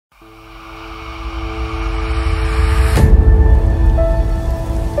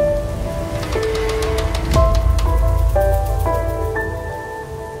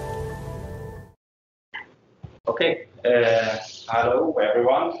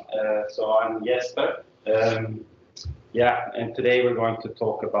So I'm Jesper. And today we're going to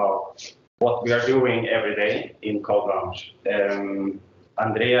talk about what we are doing every day in CodeLounge.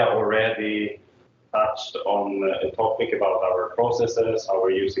 Andrea already touched on a topic about our processes, how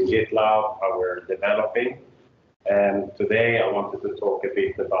we're using GitLab, how we're developing. And today I wanted to talk a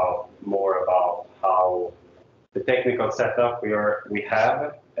bit more about how the technical setup we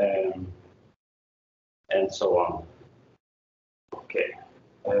have and so on. Okay.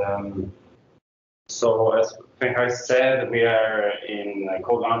 So as Findahl said, we are in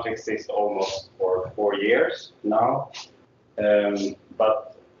CodeLounge exists almost for 4 years now.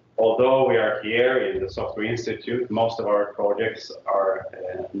 But although we are here in the Software Institute, most of our projects are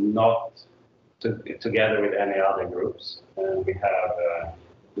not together with any other groups. We have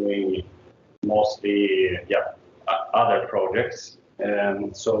doing mostly other projects.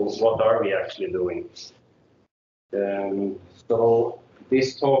 So what are we actually doing? So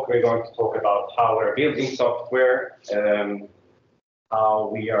this talk we're going to talk about how we're building software, how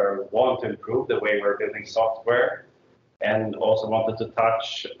we want to improve the way we're building software, and also wanted to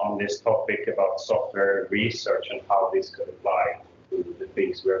touch on this topic about software research and how this could apply to the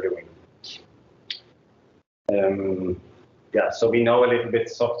things we're doing. So we know a little bit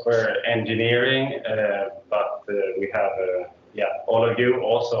software engineering, but we have all of you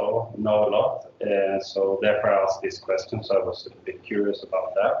also know a lot, so therefore I asked this question. So I was a bit curious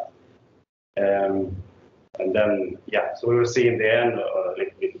about that, and then so we will see in the end a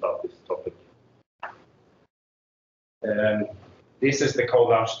little bit about this topic. This is the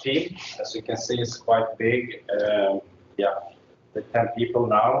CodeLounge team. As you can see, it's quite big. With 10 people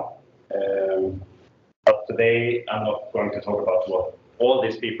now. But today I'm not going to talk about what all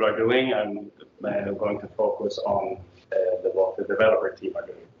these people are doing. I'm going to focus on what the developer team are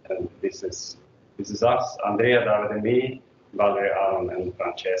doing. And this is us, Andrea, David, and me, Valerie, Aaron, and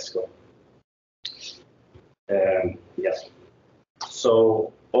Francesco. Yes.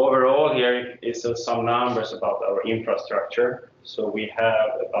 So overall here is some numbers about our infrastructure. So we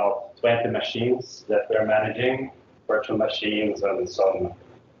have about 20 machines that we're managing, virtual machines and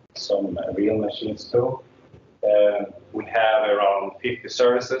some real machines too. We have around 50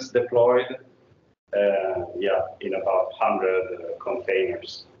 services deployed, in about 100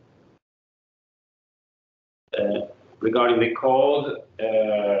 containers. Regarding the code,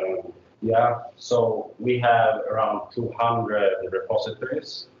 so we have around 200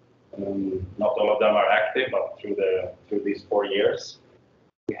 repositories. Not all of them are active, but through these 4 years,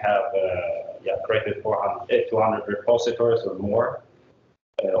 we have created 200 repositories or more.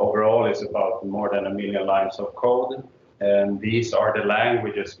 Overall, it's about more than 1 million lines of code, and these are the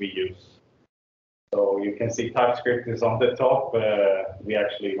languages we use. So you can see TypeScript is on the top.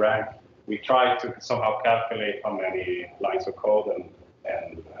 We try to somehow calculate how many lines of code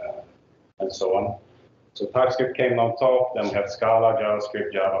and so on. So TypeScript came on top, then we have Scala,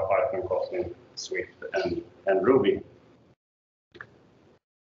 JavaScript, Java, Python, Kotlin, Swift, and Ruby.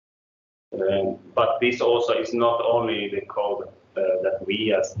 But this also is not only the code that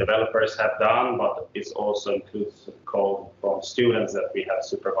we as developers have done, but it also includes code from students that we have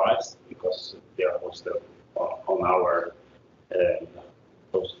supervised, because they are also on our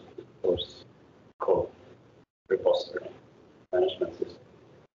those code repository management system.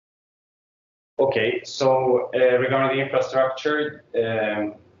 Okay, so regarding the infrastructure,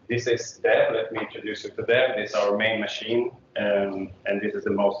 this is Dev. Let me introduce you to Dev. This is our main machine, and this is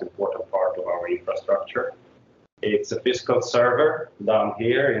the most important part of our infrastructure. It's a physical server down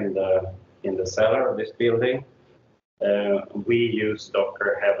here in the cellar of this building. We use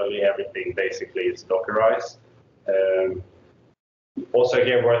Docker heavily. Everything basically is Dockerized. Also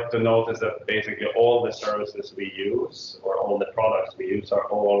here worth to notice that basically all the services we use, or all the products we use, are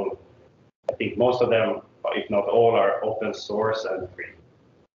all, I think most of them, if not all, are open source and free.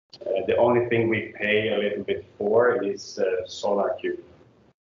 The only thing we pay a little bit for is SonarQube.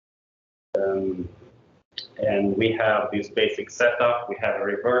 And we have this basic setup. We have a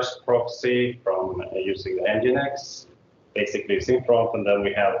reverse proxy from using the Nginx. Basically it's in front, and then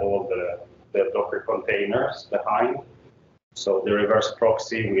we have all the Docker containers behind. So the reverse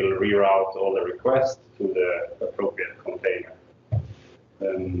proxy will reroute all the requests to the appropriate container.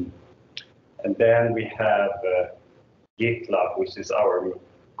 And then we have GitLab, which is our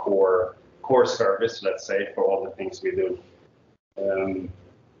core service, let's say, for all the things we do.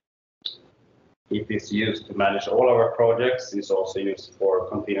 It is used to manage all our projects. It's also used for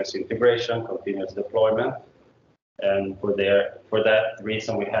continuous integration, continuous deployment. And for that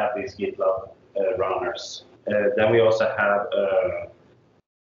reason, we have these GitLab runners. Then we also have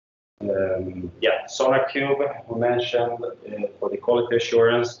Yeah, SonarQube we mentioned for the quality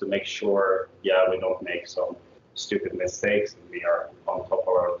assurance to make sure, yeah, we don't make some stupid mistakes and we are on top of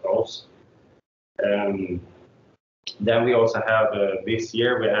our toes. Then we also have this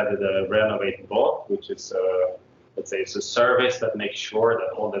year we added a Renovate bot, which is let's say it's a service that makes sure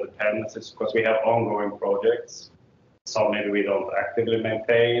that all the dependencies, because we have ongoing projects, some maybe we don't actively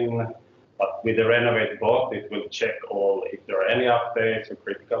maintain, but with the Renovate bot, it will check all if there are any updates or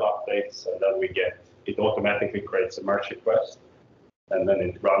critical updates, and then it automatically creates a merge request, and then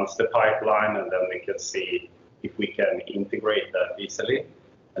it runs the pipeline, and then we can see if we can integrate that easily,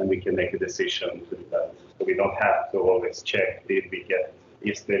 and we can make a decision to do that. So we don't have to always check,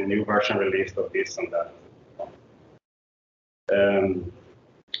 is the new version released of this and that.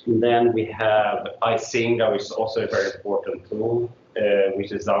 Then we have iSynga, which is also a very important tool,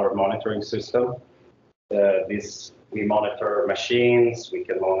 which is our monitoring system. We monitor machines, we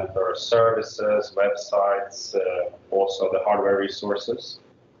can monitor services, websites, also the hardware resources.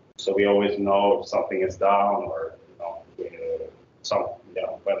 So we always know if something is down or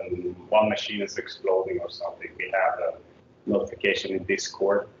when one machine is exploding or something, we have a notification in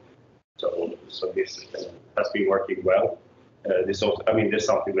Discord. So this has been working well. This is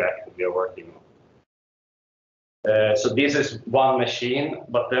something we actively are working on. So this is one machine,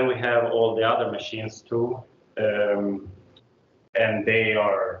 but then we have all the other machines too. And they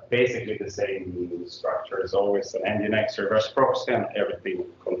are basically the same structure. It's always an Nginx reverse proxy and everything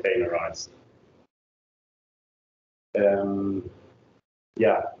containerized.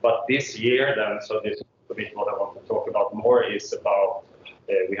 Yeah, but this year then, so this is a bit what I want to talk about more, is about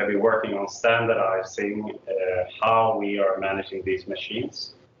we have been working on standardizing how we are managing these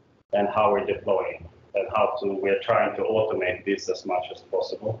machines and how we're deploying and we're trying to automate this as much as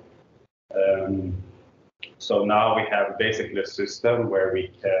possible. So now we have basically a system where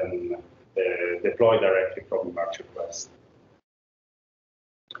we can deploy directly from a merge request.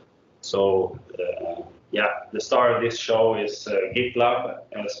 So yeah, the star of this show is GitLab,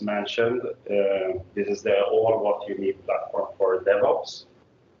 as mentioned. This is the all what you need platform for DevOps.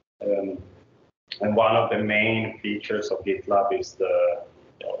 And one of the main features of GitLab is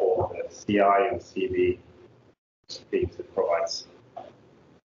all the CI and CD things it provides.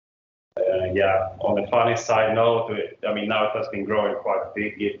 Yeah, on the funny side note, now it has been growing quite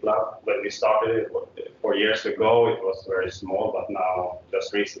big, GitLab. When we started it 4 years ago, it was very small, but now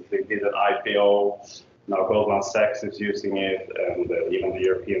just recently did an IPO. Now Goldman Sachs is using it, and even the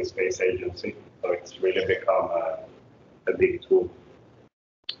European Space Agency. So it's really become a big tool.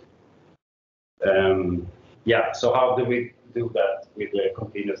 Yeah, so how do we do that with the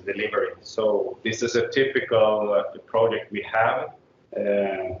continuous delivery? So this is a typical project we have.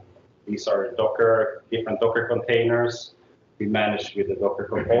 These are different Docker containers. We manage with the Docker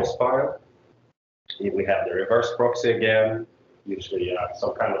Compose file. We have the reverse proxy again, usually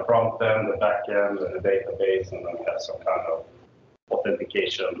some kind of front end, the back end, and a database, and then we have some kind of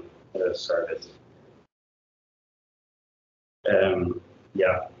authentication service.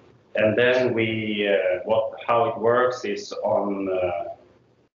 Yeah, and then how it works is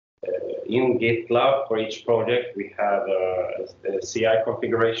in GitLab for each project we have a CI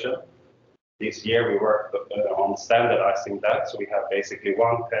configuration. This year we worked on standardizing that, so we have basically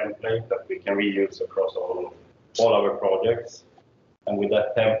one template that we can reuse across all our projects. And with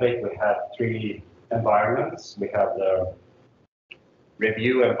that template we have 3 environments. We have the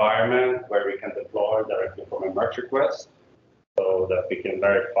review environment where we can deploy directly from a merge request, so that we can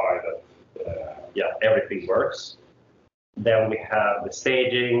verify that everything works. Then we have the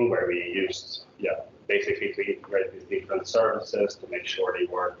staging where we use basically to integrate these different services to make sure they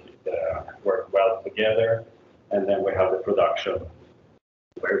work well together. And then we have the production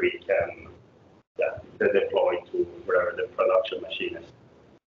where we can deploy to wherever the production machine is.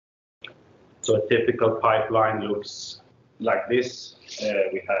 So a typical pipeline looks like this.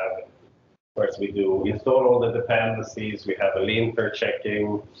 First we do install all the dependencies, we have a linter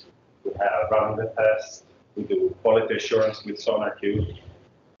checking, we have running the test, we do quality assurance with SonarQube,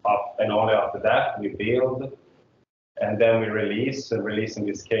 and only after that we build, and then we release. And release in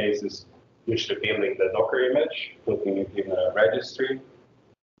this case is usually building the Docker image, putting it in a registry,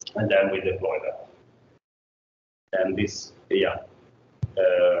 and then we deploy that. And this,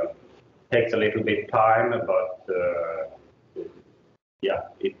 takes a little bit time, but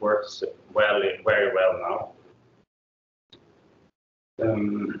it works very well now.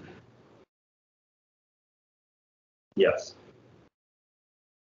 Yes.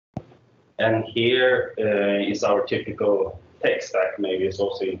 And here is our typical tech stack. Maybe it's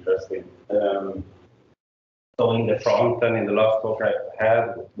also interesting. So So in the front and in the last talk I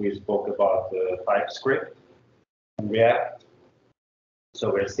had, we spoke about TypeScript and React.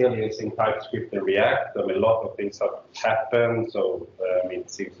 So we're still using TypeScript and React. I mean, a lot of things have happened. So I mean,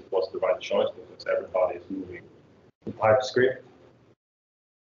 it seems it was the right choice because everybody is moving to TypeScript.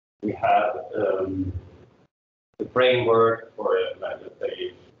 We have the framework for, let's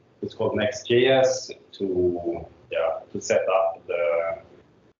say, it's called Next.js to set up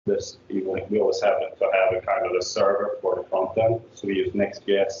this. We always have to have a kind of a server for the front end. So we use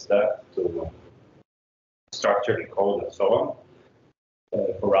Next.js stack to structure the code and so on.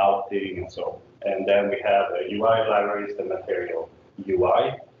 For routing and so on. And then we have UI libraries, the material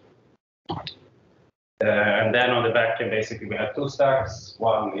UI. And then on the back end, basically, we have two stacks.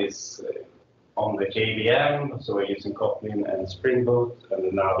 One is on the JVM, so we're using Kotlin and Spring Boot, and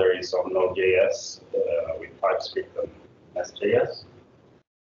another is on Node.js with TypeScript and Nest.js.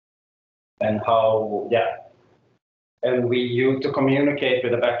 And and we use to communicate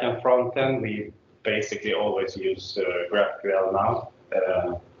with the backend front end, we basically always use GraphQL now.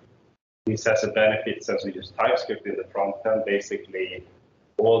 This has a benefit since we use TypeScript in the front end. Basically,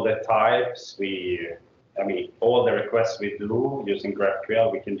 all the types all the requests we do using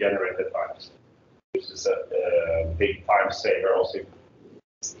GraphQL, we can generate the types. This is a big time saver. Also,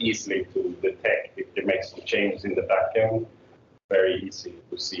 it's easily to detect if there makes some changes in the backend. Very easy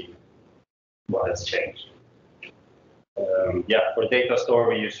to see what has changed. For data store,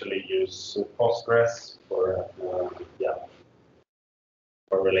 we usually use Postgres for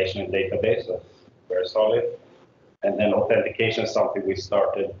relational database. That's very solid. And then authentication is something we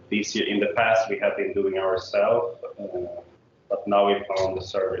started this year. In the past, we have been doing ourselves, but now we found the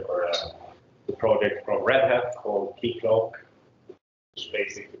service or the project from Red Hat called Keycloak, which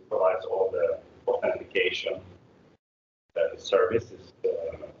basically provides all the authentication services.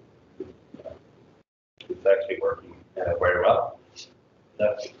 It's actually working very well.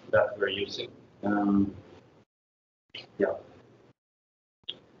 That we're using.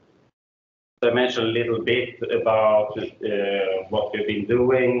 So I mentioned a little bit about what we've been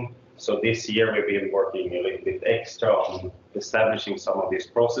doing. So this year we've been working a little bit extra on establishing some of these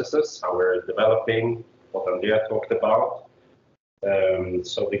processes, how we're developing, what Andrea talked about.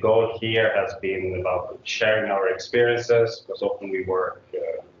 So the goal here has been about sharing our experiences, because often we work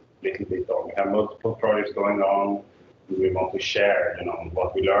a little bit on, we have multiple projects going on, and we want to share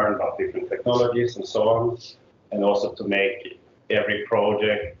what we learn about different technologies and so on, and also to make every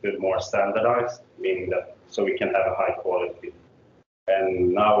project more standardized, meaning that so we can have a high quality.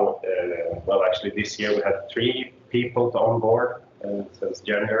 And now, actually this year we had 3 people to onboard since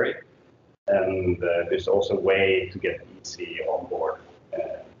January, and there's also a way to get easy onboard,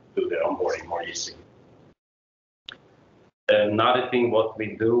 do the onboarding more easy. Another thing what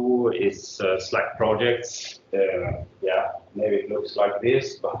we do is Slack projects. Maybe it looks like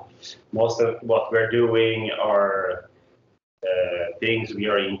this, but most of what we're doing are things we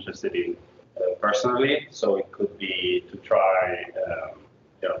are interested in personally. So it could be to try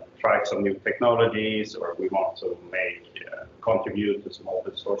some new technologies, or we want to contribute to some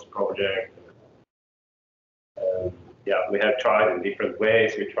open source project. We have tried in different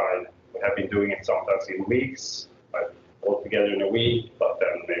ways. We have been doing it sometimes in weeks, like all together in a week, but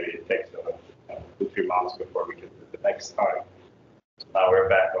then maybe it takes 2-3 months before we can do it the next time. So now we're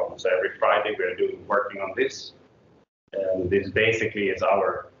back on. So every Friday we're working on this. And this basically is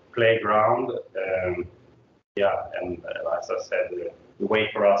our playground. And as I said, the way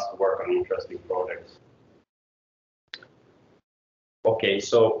for us to work on interesting projects. Okay,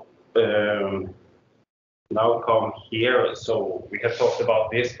 so now come here. So we have talked about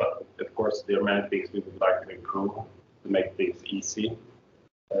this, but of course there are many things we would like to improve to make things easy.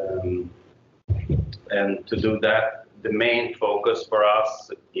 And to do that, the main focus for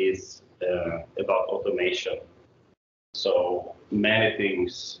us is about automation. So many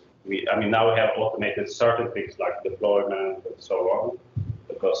things, now we have automated certain things like deployment and so on,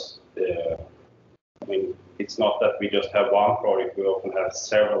 because it's not that we just have one project, we often have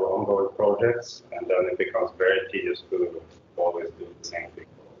several ongoing projects, and then it becomes very tedious to always do the same thing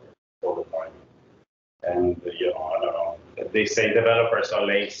all the time. And I don't know, they say developers are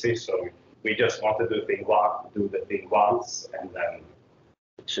lazy, so we just want to do the thing once, and then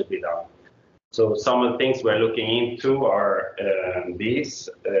it should be done. So some of the things we're looking into are these.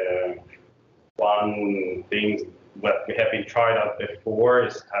 One thing that we have been tried out before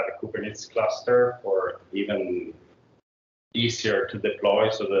is have a Kubernetes cluster for even easier to deploy,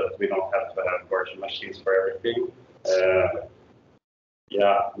 so that we don't have to have virtual machines for everything.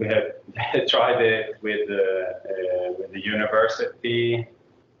 We have tried it with the university,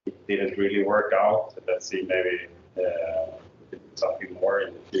 it didn't really work out. Let's see, maybe something more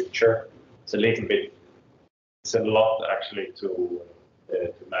in the future. It's a little bit, it's a lot actually to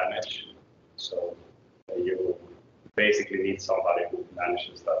manage. So you basically need somebody who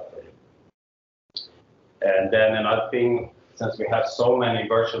manages that for you. And then another thing, since we have so many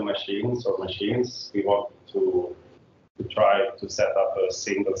virtual machines or machines, we want to try to set up a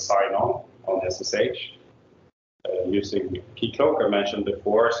single sign-on on SSH using Keycloak I mentioned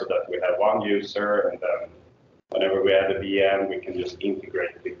before, so that we have one user, and then whenever we add a VM, we can just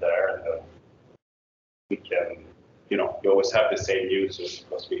integrate it there, and then we can, you always have the same users,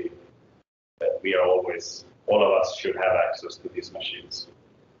 because we are always, all of us should have access to these machines.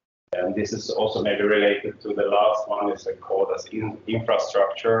 And this is also maybe related to the last one, is a code as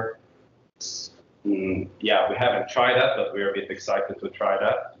infrastructure. Yeah, we haven't tried that, but we're a bit excited to try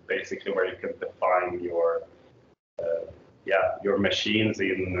that. Basically, where you can define your machines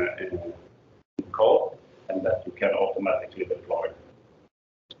in code, and that you can automatically deploy.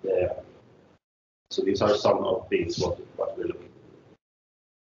 So these are some of things what we're looking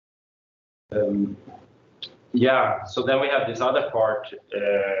at. Yeah, so then we have this other part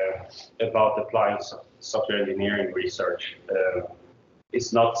about applying software engineering research.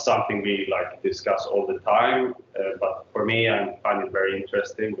 It's not something we discuss all the time, but for me, I find it very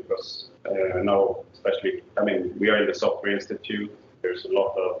interesting, because I know, especially, we are in the Software Institute. There's a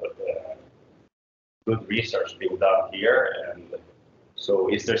lot of good research being done here, and so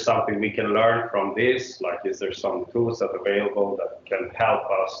is there something we can learn from this? Is there some tools that are available that can help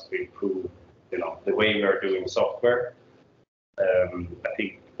us to improve, the way we are doing software? I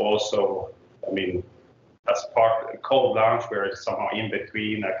think also, as part of CodeLounge, we're somehow in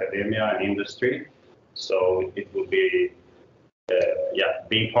between academia and industry. So it would be,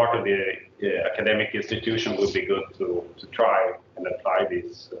 being part of the academic institution would be good to try and apply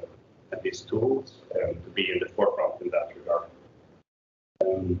these tools and to be in the forefront in that regard.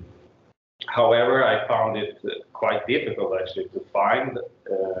 However, I found it quite difficult actually to find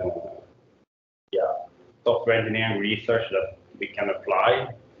software engineering research that we can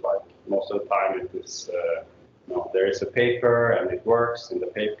apply. Most of the time it is, there is a paper and it works in the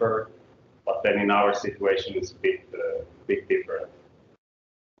paper, but then in our situation it's a bit different.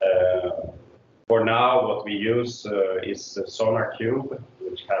 For now, what we use is SonarQube,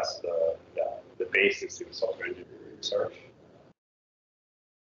 which has the basis in software engineering research.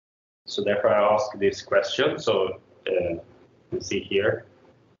 So therefore I asked this question. So you can see here,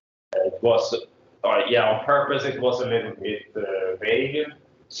 it was, on purpose it was a little bit vague.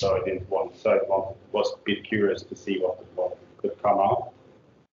 So I didn't want. So I was a bit curious to see what could come out.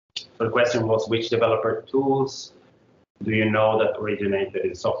 So the question was, which developer tools do you know that originated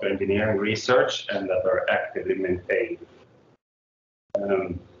in software engineering research and that are actively maintained?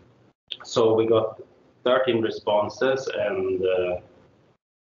 So we got 13 responses, and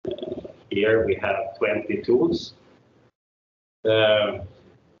here we have 20 tools.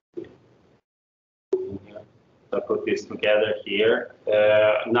 I put this together here.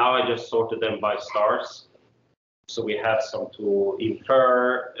 Now I just sorted them by stars. So we have some to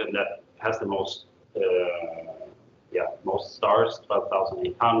infer, and that has the most stars,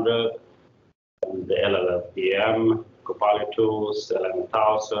 12,800. And the LLVM, Copilot tools,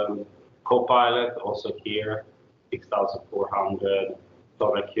 11,000. Copilot also here, 6,400.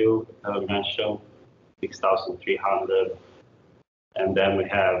 SonarQube, I mentioned, 6,300. And then we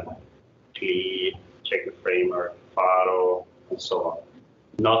have Checker Framework, Faro, and so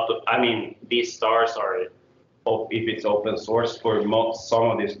on. These stars are, if it's open source, for some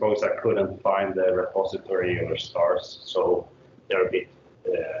of these projects I couldn't find the repository or stars, so they're a bit,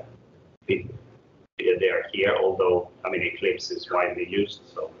 they are here, although, Eclipse is widely used,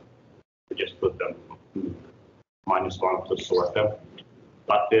 so we just put them -1 to sort them.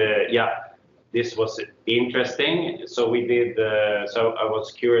 But this was interesting. So we did, so I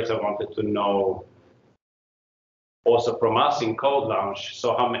was curious, I wanted to know, also from us in CodeLounge,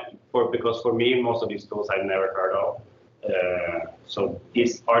 so because for me, most of these tools I've never heard of. So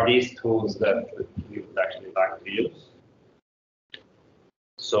are these tools that you would actually like to use?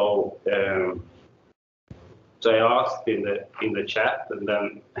 So I asked in the chat, and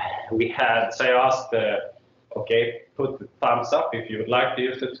then so I asked, okay, put the thumbs up if you would like to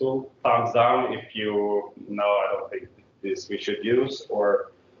use the tool, thumbs down if you, no, I don't think this we should use,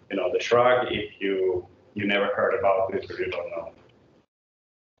 or the shrug if you never heard about it or you don't know.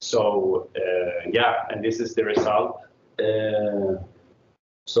 So and this is the result.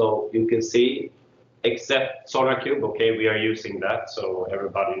 So you can see, except SonarQube, okay, we are using that, so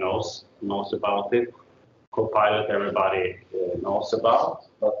everybody knows about it. Copilot everybody knows about,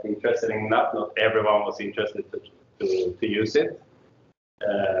 but interesting enough, not everyone was interested to use it.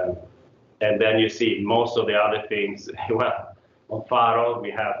 And then you see most of the other things. Well, on Findahl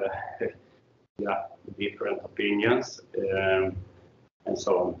we have different opinions and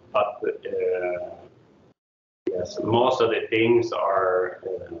so on. But yes, most of the things are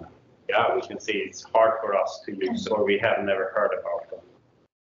we can see it's hard for us to use, or we have never heard about them.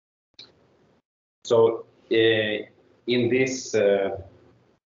 So in this,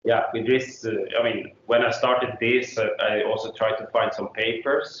 with this, I mean, when I started this, I also tried to find some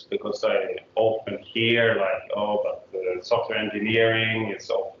papers, because I often hear like, oh, but software engineering is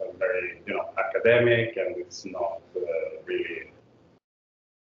often very, academic, and it's not really,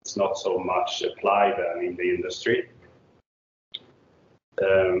 it's not so much applied in the industry.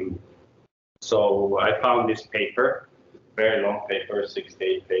 So I found this paper, very long paper,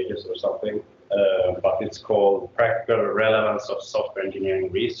 68 pages or something. But it's called Practical Relevance of Software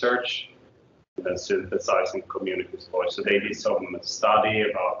Engineering Research and Synthesizing Community's Voice. So they did some study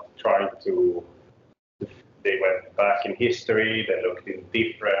about trying to, they went back in history, they looked in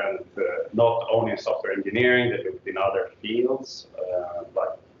different, not only in software engineering, they looked in other fields,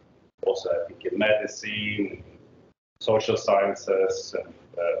 like also I think in medicine, social sciences, and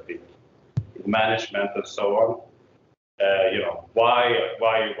in management and so on.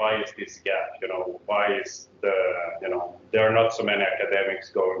 Why is this gap? Why is there are not so many academics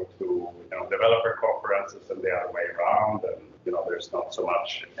going to developer conferences and the other way around, and there's not so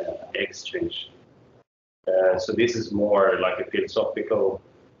much exchange. So this is more like a philosophical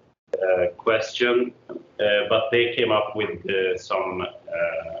question, but they came up with some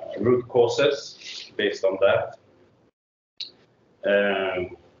root causes based on that.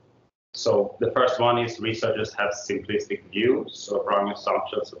 So the first one is researchers have simplistic views or wrong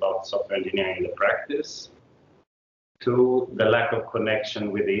assumptions about software engineering in the practice. 2, the lack of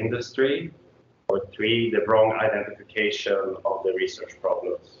connection with the industry. Or 3, the wrong identification of the research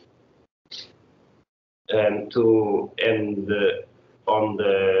problems. And on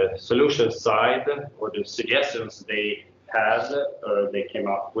the solution side, or the suggestions they had, or they came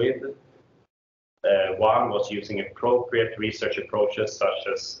up with, 1 was using appropriate research approaches such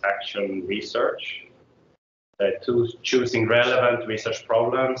as action research. 2, choosing relevant research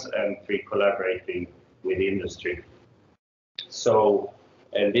problems, and 3, collaborating with industry. So,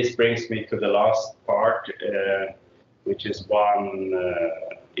 and this brings me to the last part, which is one,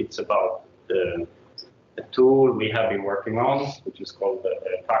 it's about a tool we have been working on, which is called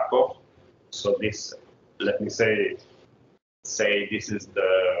TACO. So this, let me say this is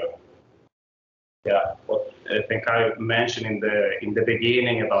the, what I think I mentioned in the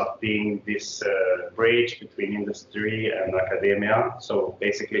beginning about being this bridge between industry and academia. So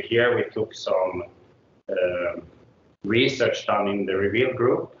basically here we took some research done in the Reveal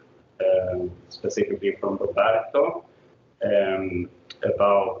group, specifically from Roberto,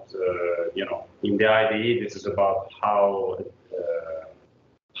 about in the IDE this is about how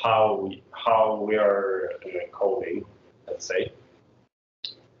we are coding, let's say.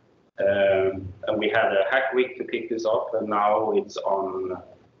 And we had a hack week to kick this off, and now it's on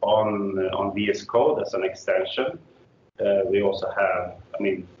VS Code as an extension. We also have,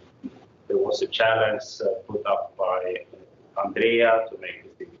 there was a challenge put up by Andrea to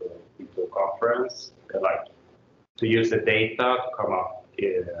make this into a conference, like to use the data to come up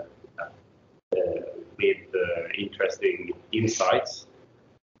with interesting insights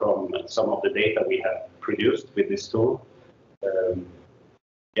from some of the data we have produced with this tool.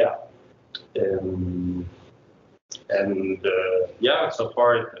 So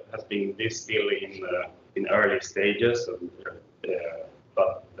far it has been this still in early stages,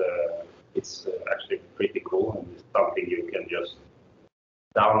 but it's actually pretty cool, and it's something you can just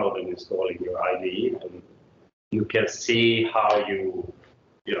download and install in your IDE, and you can see how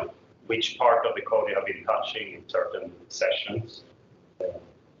which part of the code you have been touching in certain sessions, and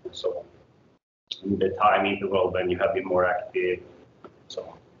so on. And the time interval when you have been more active, and so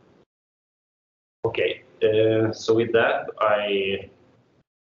on. Okay, so with that I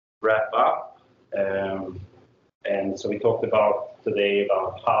wrap up, and so we talked about today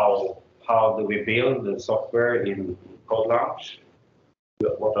about how do we build the software in CodeLounge,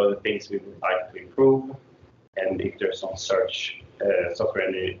 what are the things we would like to improve, and if there's some software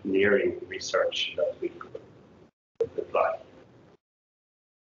engineering research that we could apply.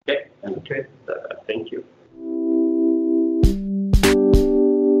 Okay, and thank you.